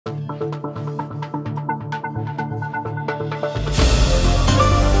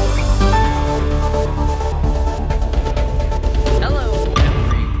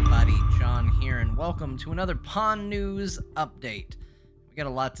welcome to another Pawn News update. We got a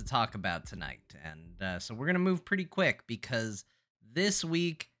lot to talk about tonight, and so we're going to move pretty quick because this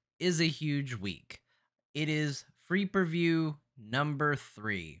week is a huge week. It is Free Preview number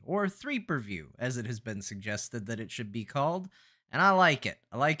 3, or 3 Preview, as it has been suggested that it should be called, and I like it.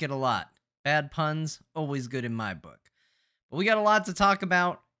 I like it a lot. Bad puns, always good in my book. But we got a lot to talk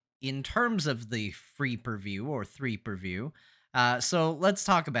about in terms of the Free Preview, or 3 Preview. So let's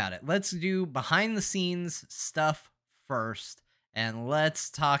talk about it. Let's do behind the scenes stuff first, and let's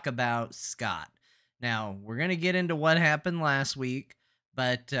talk about Scott. Now, we're going to get into what happened last week,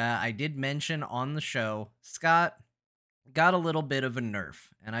 but I did mention on the show, Scott got a little bit of a nerf,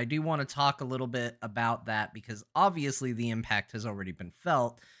 and I do want to talk a little bit about that because obviously the impact has already been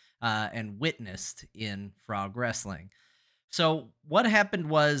felt and witnessed in Frog Wrestling. So what happened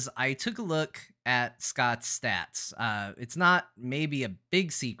was I took a look at Scott's stats. It's not maybe a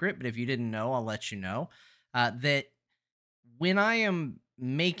big secret, but if you didn't know, I'll let you know that when I am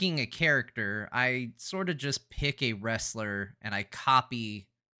making a character, I sort of just pick a wrestler and I copy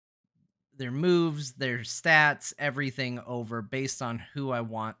their moves, their stats, everything over based on who I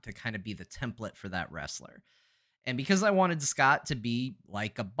want to kind of be the template for that wrestler. And because I wanted Scott to be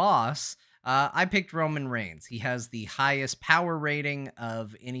like a boss, I picked Roman Reigns. He has the highest power rating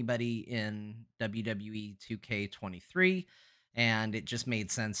of anybody in WWE 2K23, and it just made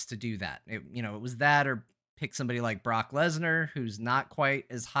sense to do that. It was that or pick somebody like Brock Lesnar, who's not quite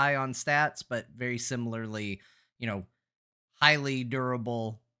as high on stats, but very similarly, highly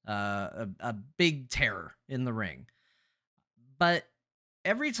durable, a big terror in the ring. But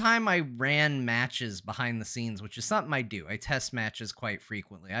every time I ran matches behind the scenes, which is something I do, I test matches quite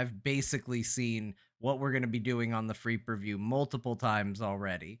frequently. I've basically seen what we're going to be doing on the Free Preview multiple times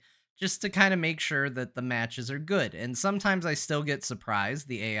already, just to kind of make sure that the matches are good. And sometimes I still get surprised.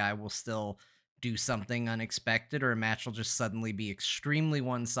 The AI will still do something unexpected, or a match will just suddenly be extremely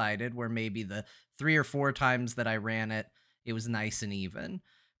one-sided, where maybe the 3 or 4 times that I ran it, it was nice and even.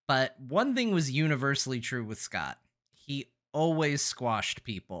 But one thing was universally true with Scott. He always squashed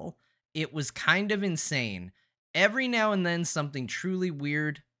people. It was kind of insane. Every now and then something truly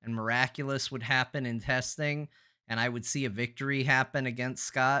weird and miraculous would happen in testing, and I would see a victory happen against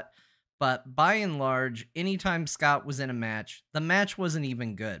Scott. But by and large, anytime Scott was in a match, the match wasn't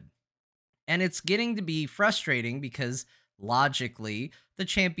even good. And it's getting to be frustrating because logically, the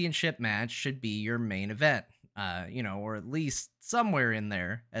championship match should be your main event, or at least somewhere in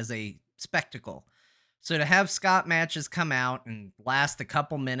there as a spectacle. So to have Scott matches come out and last a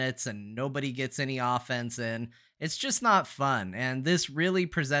couple minutes and nobody gets any offense in, it's just not fun. And this really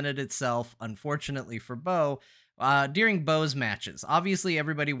presented itself, unfortunately for Bo, during Bo's matches. Obviously,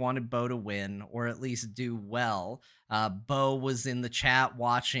 everybody wanted Bo to win or at least do well. Bo was in the chat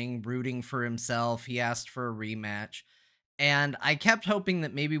watching, rooting for himself. He asked for a rematch. And I kept hoping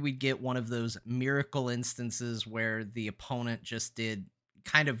that maybe we'd get one of those miracle instances where the opponent just did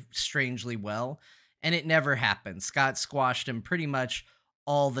kind of strangely well. And it never happened. Scott squashed him pretty much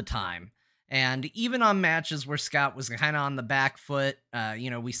all the time. And even on matches where Scott was kind of on the back foot,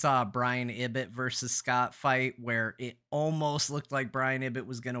 we saw a Brian Ibbett versus Scott fight where it almost looked like Brian Ibbett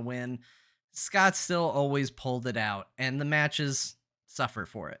was going to win. Scott still always pulled it out, and the matches suffer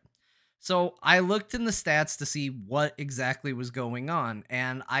for it. So I looked in the stats to see what exactly was going on,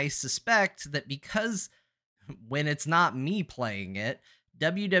 and I suspect that because when it's not me playing it,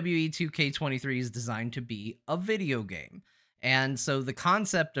 WWE 2K23 is designed to be a video game. And so the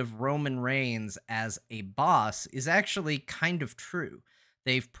concept of Roman Reigns as a boss is actually kind of true.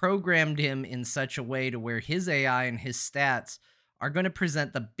 They've programmed him in such a way to where his AI and his stats are going to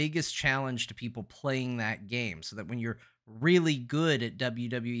present the biggest challenge to people playing that game, so that when you're really good at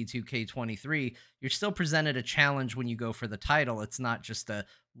WWE 2K23, you're still presented a challenge when you go for the title. It's not just a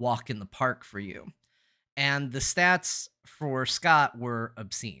walk in the park for you. And the stats for Scott were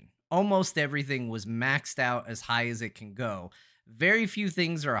obscene. Almost everything was maxed out as high as it can go. Very few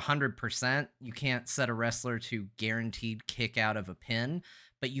things are 100%. You can't set a wrestler to guaranteed kick out of a pin,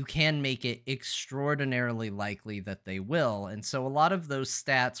 but you can make it extraordinarily likely that they will. And so a lot of those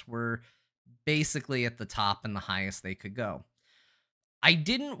stats were basically at the top and the highest they could go. I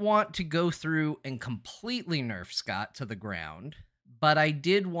didn't want to go through and completely nerf Scott to the ground, but I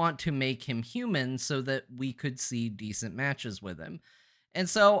did want to make him human so that we could see decent matches with him. And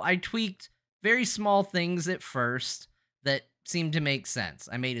so I tweaked very small things at first that seemed to make sense.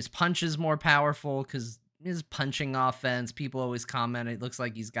 I made his punches more powerful because his punching offense, people always comment, it looks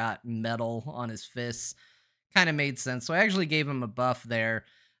like he's got metal on his fists. Kind of made sense. So I actually gave him a buff there.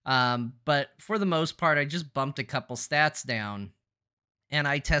 But for the most part, I just bumped a couple stats down. and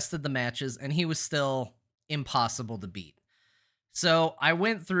I tested the matches, and he was still impossible to beat. So I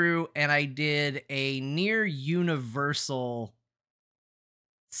went through and I did a near universal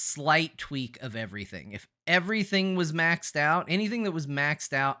slight tweak of everything. If everything was maxed out, anything that was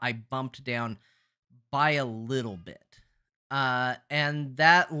maxed out, I bumped down by a little bit. And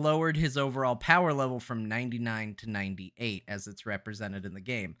that lowered his overall power level from 99 to 98 as it's represented in the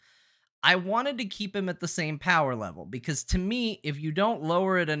game. I wanted to keep him at the same power level because to me, if you don't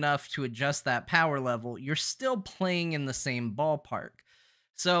lower it enough to adjust that power level, you're still playing in the same ballpark.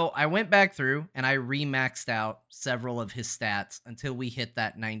 So I went back through and I remaxed out several of his stats until we hit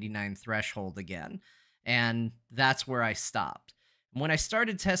that 99 threshold again. And that's where I stopped. When I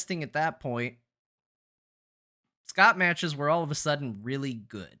started testing at that point, Scott matches were all of a sudden really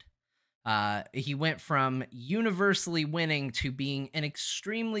good. He went from universally winning to being an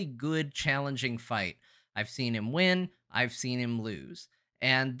extremely good, challenging fight. I've seen him win, I've seen him lose.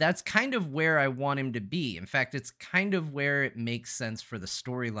 And that's kind of where I want him to be. In fact, it's kind of where it makes sense for the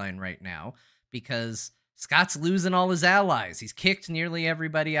storyline right now because Scott's losing all his allies. He's kicked nearly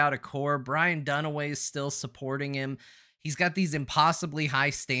everybody out of core. Brian Dunaway is still supporting him. He's got these impossibly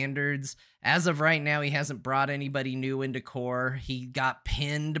high standards. As of right now, he hasn't brought anybody new into core. He got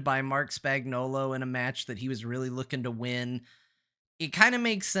pinned by Mark Spagnolo in a match that he was really looking to win. It kind of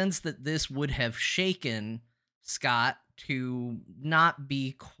makes sense that this would have shaken Scott to not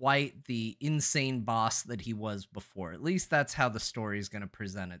be quite the insane boss that he was before. At least that's how the story is going to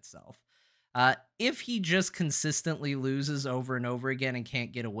present itself. If he just consistently loses over and over again and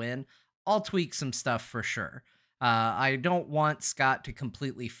can't get a win, I'll tweak some stuff for sure. I don't want Scott to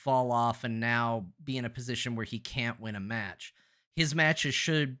completely fall off and now be in a position where he can't win a match. His matches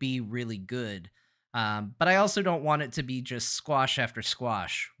should be really good. But I also don't want it to be just squash after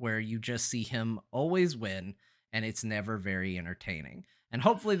squash, where you just see him always win and it's never very entertaining. And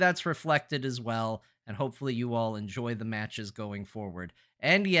hopefully that's reflected as well. And hopefully you all enjoy the matches going forward.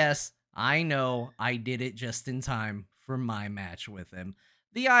 And yes, I know I did it just in time for my match with him.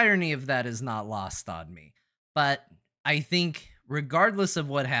 The irony of that is not lost on me. But I think regardless of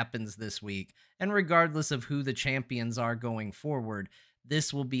what happens this week, and regardless of who the champions are going forward,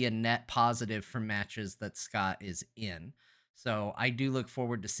 this will be a net positive for matches that Scott is in. So I do look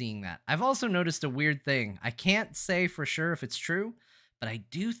forward to seeing that. I've also noticed a weird thing. I can't say for sure if it's true, but I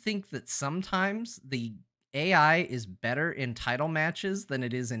do think that sometimes the AI is better in title matches than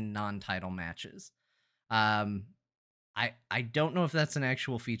it is in non-title matches. I don't know if that's an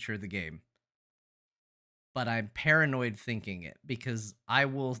actual feature of the game, but I'm paranoid thinking it because I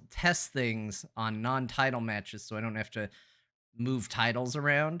will test things on non-title matches so I don't have to move titles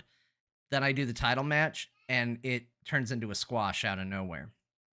around. Then I do the title match and it turns into a squash out of nowhere.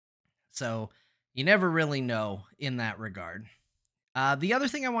 So you never really know in that regard. The other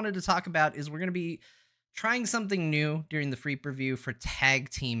thing I wanted to talk about is we're going to be trying something new during the free preview for tag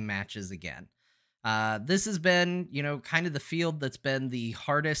team matches again. This has been, kind of the field that's been the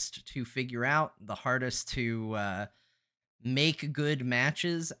hardest to figure out, the hardest to make good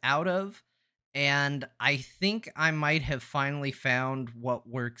matches out of. And I think I might have finally found what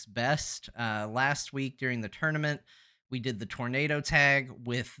works best. Last week during the tournament, we did the tornado tag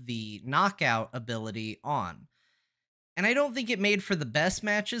with the knockout ability on. And I don't think it made for the best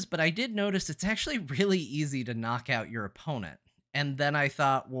matches, but I did notice it's actually really easy to knock out your opponent. And then I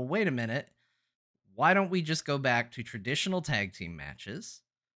thought, well, wait a minute. Why don't we just go back to traditional tag team matches,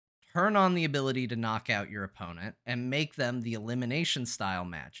 turn on the ability to knock out your opponent, and make them the elimination style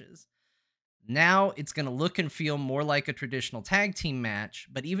matches? Now it's going to look and feel more like a traditional tag team match,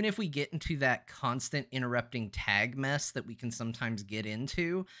 but even if we get into that constant interrupting tag mess that we can sometimes get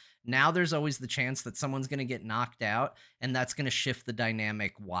into, now there's always the chance that someone's going to get knocked out, and that's going to shift the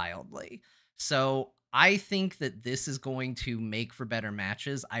dynamic wildly. So I think that this is going to make for better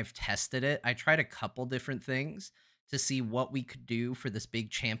matches. I've tested it. I tried a couple different things to see what we could do for this big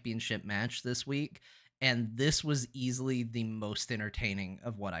championship match this week. And this was easily the most entertaining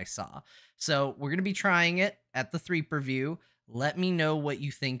of what I saw. So we're going to be trying it at the 3 preview. Let me know what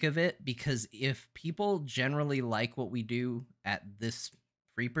you think of it, because if people generally like what we do at this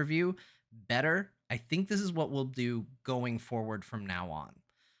free preview better, I think this is what we'll do going forward from now on.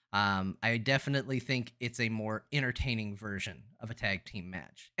 I definitely think it's a more entertaining version of a tag team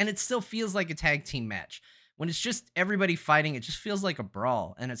match. And it still feels like a tag team match. When it's just everybody fighting, it just feels like a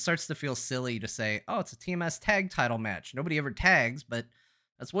brawl, and it starts to feel silly to say, oh, it's a TMS tag title match. Nobody ever tags, but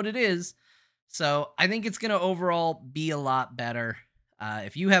that's what it is. So I think it's going to overall be a lot better.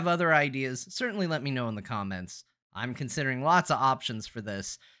 If you have other ideas, certainly let me know in the comments. I'm considering lots of options for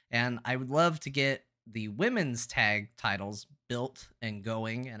this, and I would love to get the women's tag titles built and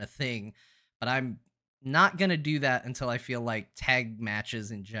going and a thing, but I'm not going to do that until I feel like tag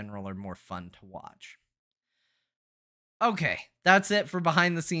matches in general are more fun to watch. Okay, that's it for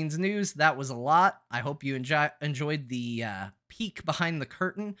behind the scenes news. That was a lot. I hope you enjoyed the peek behind the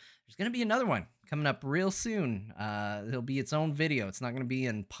curtain. There's going to be another one coming up real soon. It'll be its own video. It's not going to be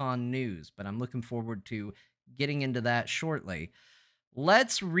in Pawn News, but I'm looking forward to getting into that shortly.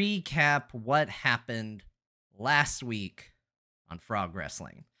 Let's recap what happened last week on Frog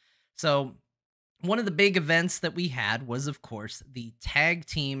Wrestling. So, one of the big events that we had was, of course, the Tag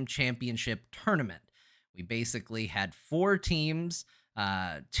Team Championship Tournament. We basically had 4 teams,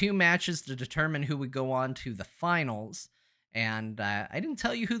 2 matches to determine who would go on to the finals. And I didn't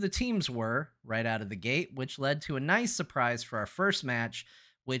tell you who the teams were right out of the gate, which led to a nice surprise for our first match,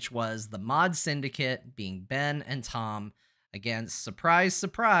 which was the Mod Syndicate being Ben and Tom against, surprise,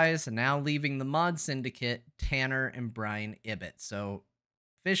 surprise, and now leaving the Mod Syndicate, Tanner and Brian Ibbett. So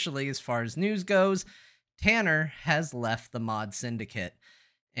officially, as far as news goes, Tanner has left the Mod Syndicate,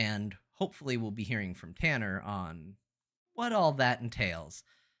 and hopefully we'll be hearing from Tanner on what all that entails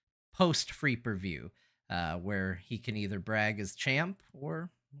post free per view, where he can either brag as champ or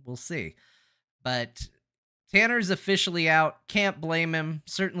we'll see. But Tanner's officially out. Can't blame him.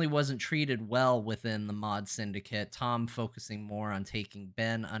 Certainly wasn't treated well within the Mod Syndicate. Tom focusing more on taking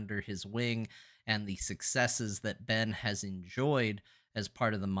Ben under his wing and the successes that Ben has enjoyed as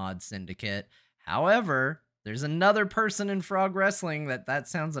part of the Mod Syndicate. However, there's another person in Frog Wrestling that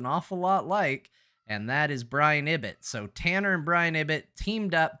sounds an awful lot like, and that is Brian Ibbett. So Tanner and Brian Ibbett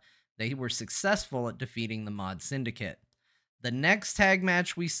teamed up. They were successful at defeating the Mod Syndicate. The next tag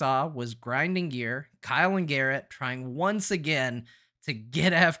match we saw was Grinding Gear, Kyle and Garrett trying once again to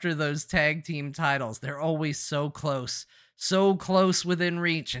get after those tag team titles. They're always so close within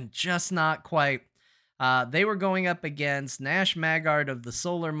reach, and just not quite. They were going up against Nash Magard of the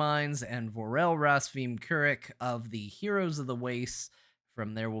Solar Mines and Vorel Rasvim Kurik of the Heroes of the Wastes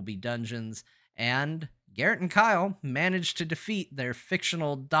from There Will Be Dungeons. And Garrett and Kyle managed to defeat their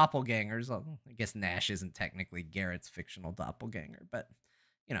fictional doppelgangers. Well, I guess Nash isn't technically Garrett's fictional doppelganger, but,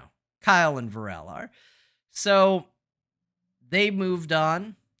 you know, Kyle and Vorel are. So they moved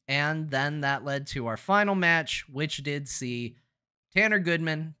on, and then that led to our final match, which did see Tanner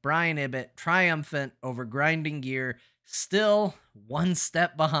Goodman, Brian Ibbett, triumphant over Grinding Gear, still one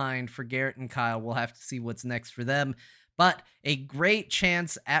step behind for Garrett and Kyle. We'll have to see what's next for them, but a great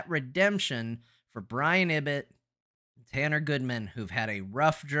chance at redemption for Brian Ibbett and Tanner Goodman, who've had a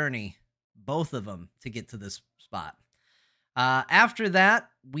rough journey, both of them, to get to this spot. After that,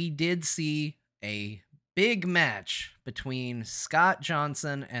 we did see a big match between Scott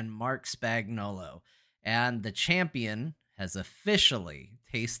Johnson and Mark Spagnolo, and the champion has officially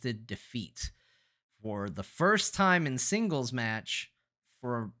tasted defeat for the first time in singles match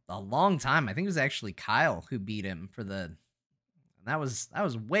for a long time. I think it was actually Kyle who beat him for the, that was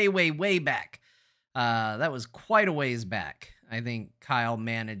way back. That was quite a ways back. I think Kyle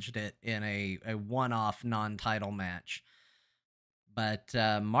managed it in a one-off non-title match. But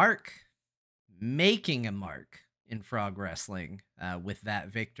Mark making a mark in Frog Wrestling with that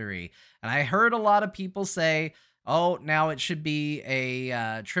victory. And I heard a lot of people say, oh, now it should be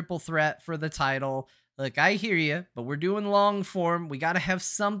a triple threat for the title. Look, I hear you, but we're doing long form. We got to have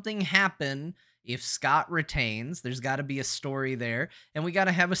something happen if Scott retains. There's got to be a story there. And we got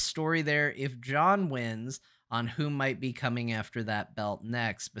to have a story there if John wins on who might be coming after that belt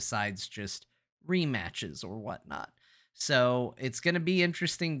next, besides just rematches or whatnot. So it's going to be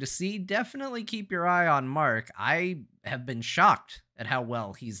interesting to see. Definitely keep your eye on Mark. I have been shocked at how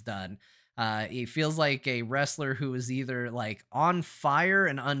well he's done. He feels like a wrestler who is either like on fire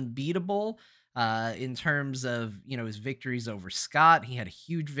and unbeatable in terms of, you know, his victories over Scott. He had a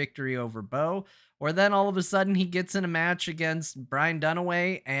huge victory over Bo. Or then all of a sudden he gets in a match against Brian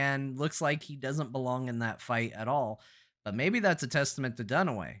Dunaway and looks like he doesn't belong in that fight at all. But maybe that's a testament to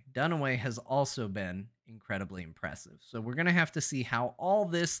Dunaway. Dunaway has also been incredibly impressive. So we're going to have to see how all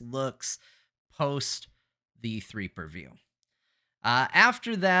this looks post the 3 per view.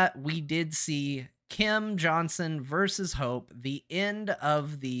 After that, we did see Kim Johnson versus Hope, the end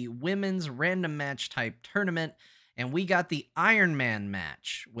of the women's random match type tournament, and we got the Iron Man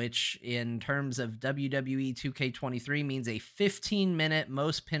match, which in terms of WWE 2K23 means a 15-minute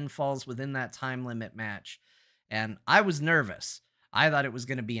most pinfalls within that time limit match. And I was nervous. I thought it was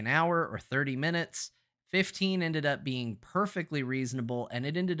going to be an hour or 30 minutes. 15 ended up being perfectly reasonable, and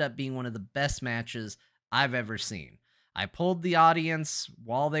it ended up being one of the best matches I've ever seen. I polled the audience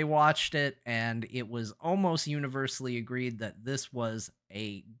while they watched it, and it was almost universally agreed that this was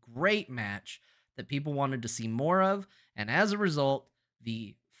a great match that people wanted to see more of. And as a result,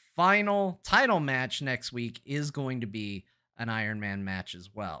 the final title match next week is going to be an Iron Man match as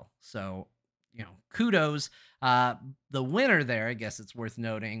well. So, kudos. The winner there, I guess it's worth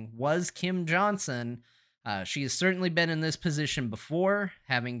noting, was Kim Johnson. She has certainly been in this position before,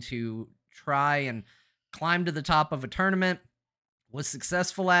 having to try and climb to the top of a tournament, was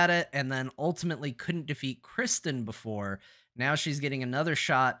successful at it, and then ultimately couldn't defeat Kristen before. Now she's getting another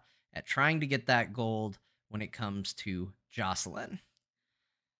shot at trying to get that gold when it comes to Jocelyn.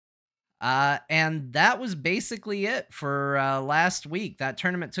 And that was basically it for last week. That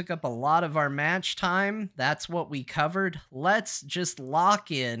tournament took up a lot of our match time. That's what we covered. Let's just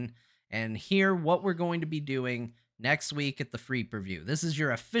lock in and hear what we're going to be doing next week at the free preview. This is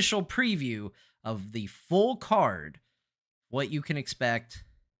your official preview of the full card, what you can expect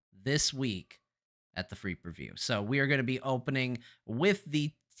this week at the free preview. So we are going to be opening with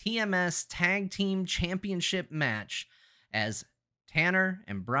the TMS Tag Team Championship match as Tanner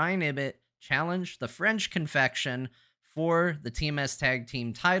and Brian Ibbett challenge the French Confection for the TMS Tag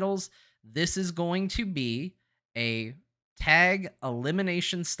Team titles. This is going to be a tag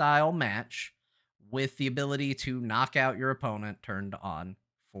elimination style match with the ability to knock out your opponent turned on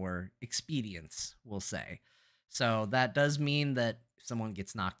for expedience, we'll say. So that does mean that if someone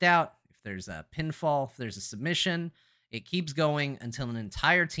gets knocked out, if there's a pinfall, if there's a submission, it keeps going until an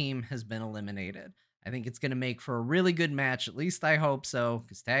entire team has been eliminated. I think it's going to make for a really good match. At least I hope so,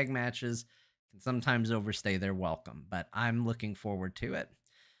 because tag matches can sometimes overstay their welcome, but I'm looking forward to it.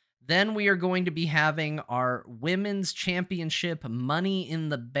 Then we are going to be having our Women's Championship Money in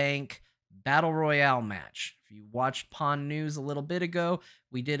the Bank Battle Royale match. If you watched Pawn News a little bit ago,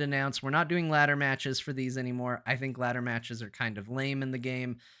 we did announce we're not doing ladder matches for these anymore. I think ladder matches are kind of lame in the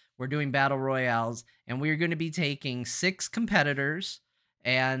game. We're doing Battle Royales, and we are going to be taking 6 competitors,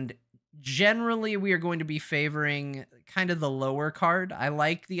 and generally we are going to be favoring kind of the lower card. I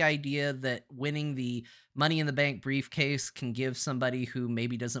like the idea that winning the Money in the Bank briefcase can give somebody who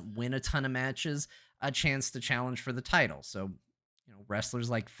maybe doesn't win a ton of matches a chance to challenge for the title. So, wrestlers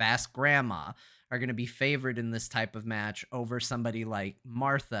like Fast Grandma are going to be favored in this type of match over somebody like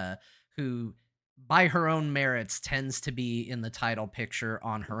Martha, who by her own merits tends to be in the title picture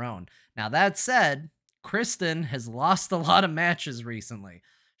on her own. Now, that said, Kristen has lost a lot of matches recently.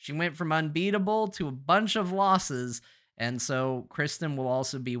 She went from unbeatable to a bunch of losses, and so Kristen will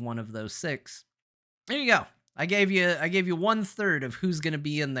also be one of those 6. There you go. I gave you 1/3 of who's going to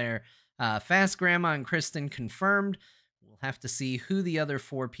be in there. Fast Grandma and Kristen confirmed. We'll have to see who the other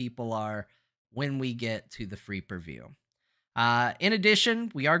 4 people are when we get to the free preview. In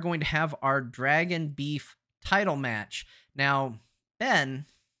addition, we are going to have our Dragon Beef title match. Now, Ben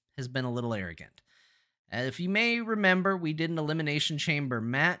has been a little arrogant. If you may remember, we did an Elimination Chamber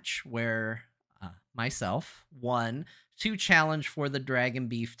match where myself won to challenge for the Dragon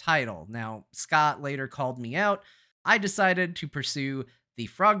Beef title. Now, Scott later called me out. I decided to pursue the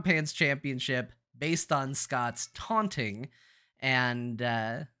Frog Pants Championship based on Scott's taunting. And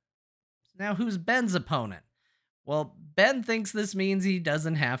now who's Ben's opponent? Well, Ben thinks this means he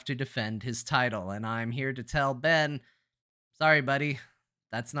doesn't have to defend his title, and I'm here to tell Ben, sorry, buddy,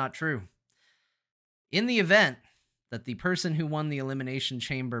 that's not true. In the event that the person who won the Elimination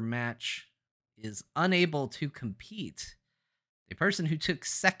Chamber match is unable to compete, the person who took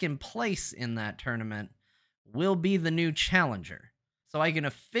second place in that tournament will be the new challenger. So I can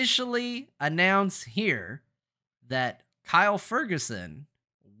officially announce here that Kyle Ferguson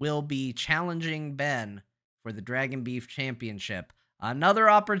will be challenging Ben for the Dragon Beef Championship. Another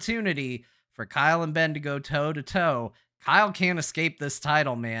opportunity for Kyle and Ben to go toe-to-toe. Kyle can't escape this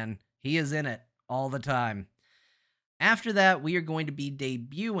title, man. He is in it all the time. After that, we are going to be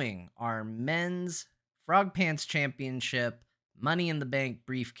debuting our Men's Frog Pants Championship Money in the Bank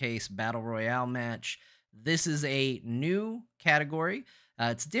Briefcase Battle Royale match. This is a new category.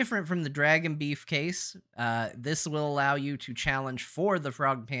 It's different from the Dragon Beef case. This will allow you to challenge for the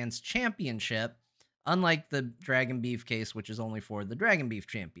Frog Pants Championship, unlike the Dragon Beef case, which is only for the Dragon Beef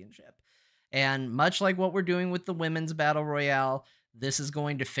Championship. And much like what we're doing with the Women's Battle Royale, this is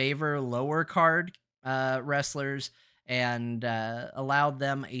going to favor lower card wrestlers and allow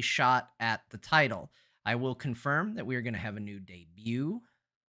them a shot at the title. I will confirm that we are going to have a new debut.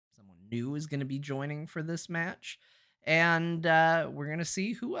 Someone new is going to be joining for this match. And we're going to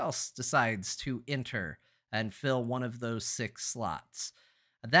see who else decides to enter and fill one of those 6 slots.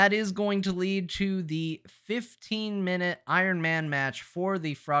 That is going to lead to the 15-minute Iron Man match for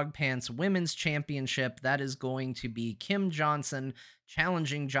the Frog Pants Women's Championship. That is going to be Kim Johnson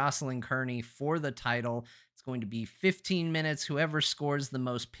challenging Jocelyn Kearney for the title. It's It's going to be 15 minutes. Whoever scores the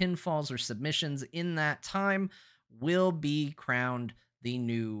most pinfalls or submissions in that time will be crowned the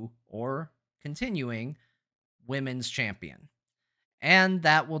new or continuing women's champion. And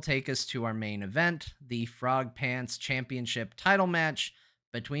that will take us to our main event, the Frog Pants Championship title match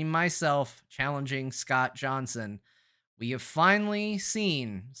between myself challenging Scott Johnson. We have finally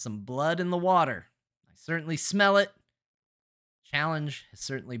seen some blood in the water. I certainly smell it. Challenge has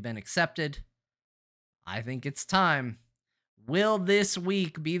certainly been accepted. I think it's time. Will this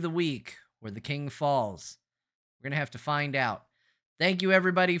week be the week where the king falls? We're going to have to find out. Thank you,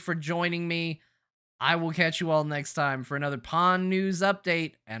 everybody, for joining me. I will catch you all next time for another Pawn News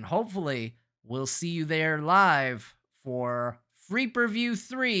update, and hopefully we'll see you there live for Free Preview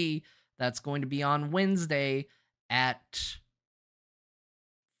 3. That's going to be on Wednesday at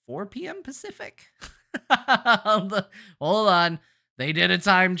 4 p.m. Pacific. Hold on. They did a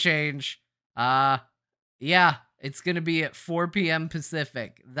time change. Yeah, it's going to be at 4 p.m.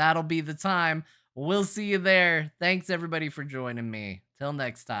 Pacific. That'll be the time. We'll see you there. Thanks, everybody, for joining me. Till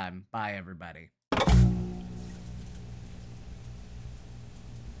next time. Bye, everybody.